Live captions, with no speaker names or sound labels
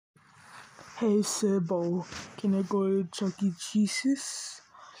Hey Sebo, can I go to Chuck E. Cheese's?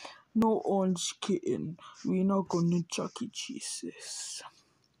 No orange kitten. We're not going to Chuck E. Cheese's.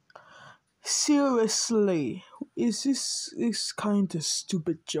 Seriously, is kind of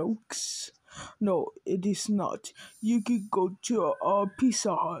stupid jokes? No, it is not. You could go to a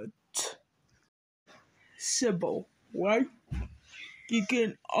Pizza Hut. Sebo, right? You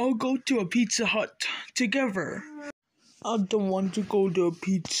can all go to a Pizza Hut together. I don't want to go to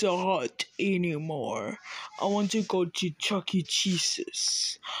Pizza Hut anymore. I want to go to Chuck E.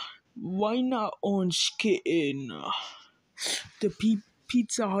 Cheese's. Why not Orange Kitten? The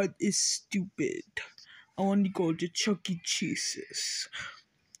Pizza Hut is stupid. I want to go to Chuck E. Cheese's.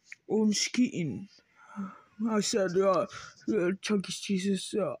 Orange Kitten. I said, Chuck E.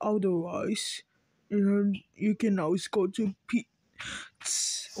 Cheese's otherwise. You can always go to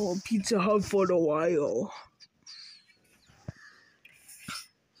Pizza Hut for a while.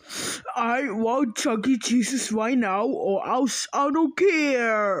 I want Chuck E. Cheese's right now, or else I don't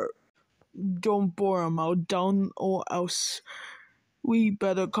care. Don't bore him out down, or else we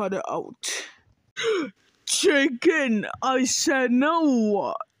better cut it out. Chicken! I said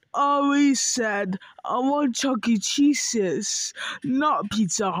no. I always said I want Chuck E. Cheese's, not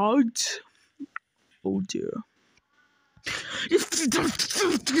Pizza Hut. Oh dear.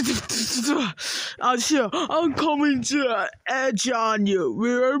 I'm coming to edge on you,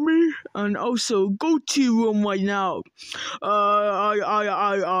 you hear me? And also, go to your room right now.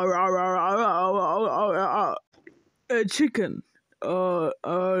 Chicken. Go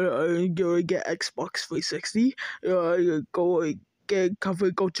get Xbox 360. Go get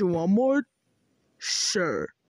cover. Go to Walmart. Sure.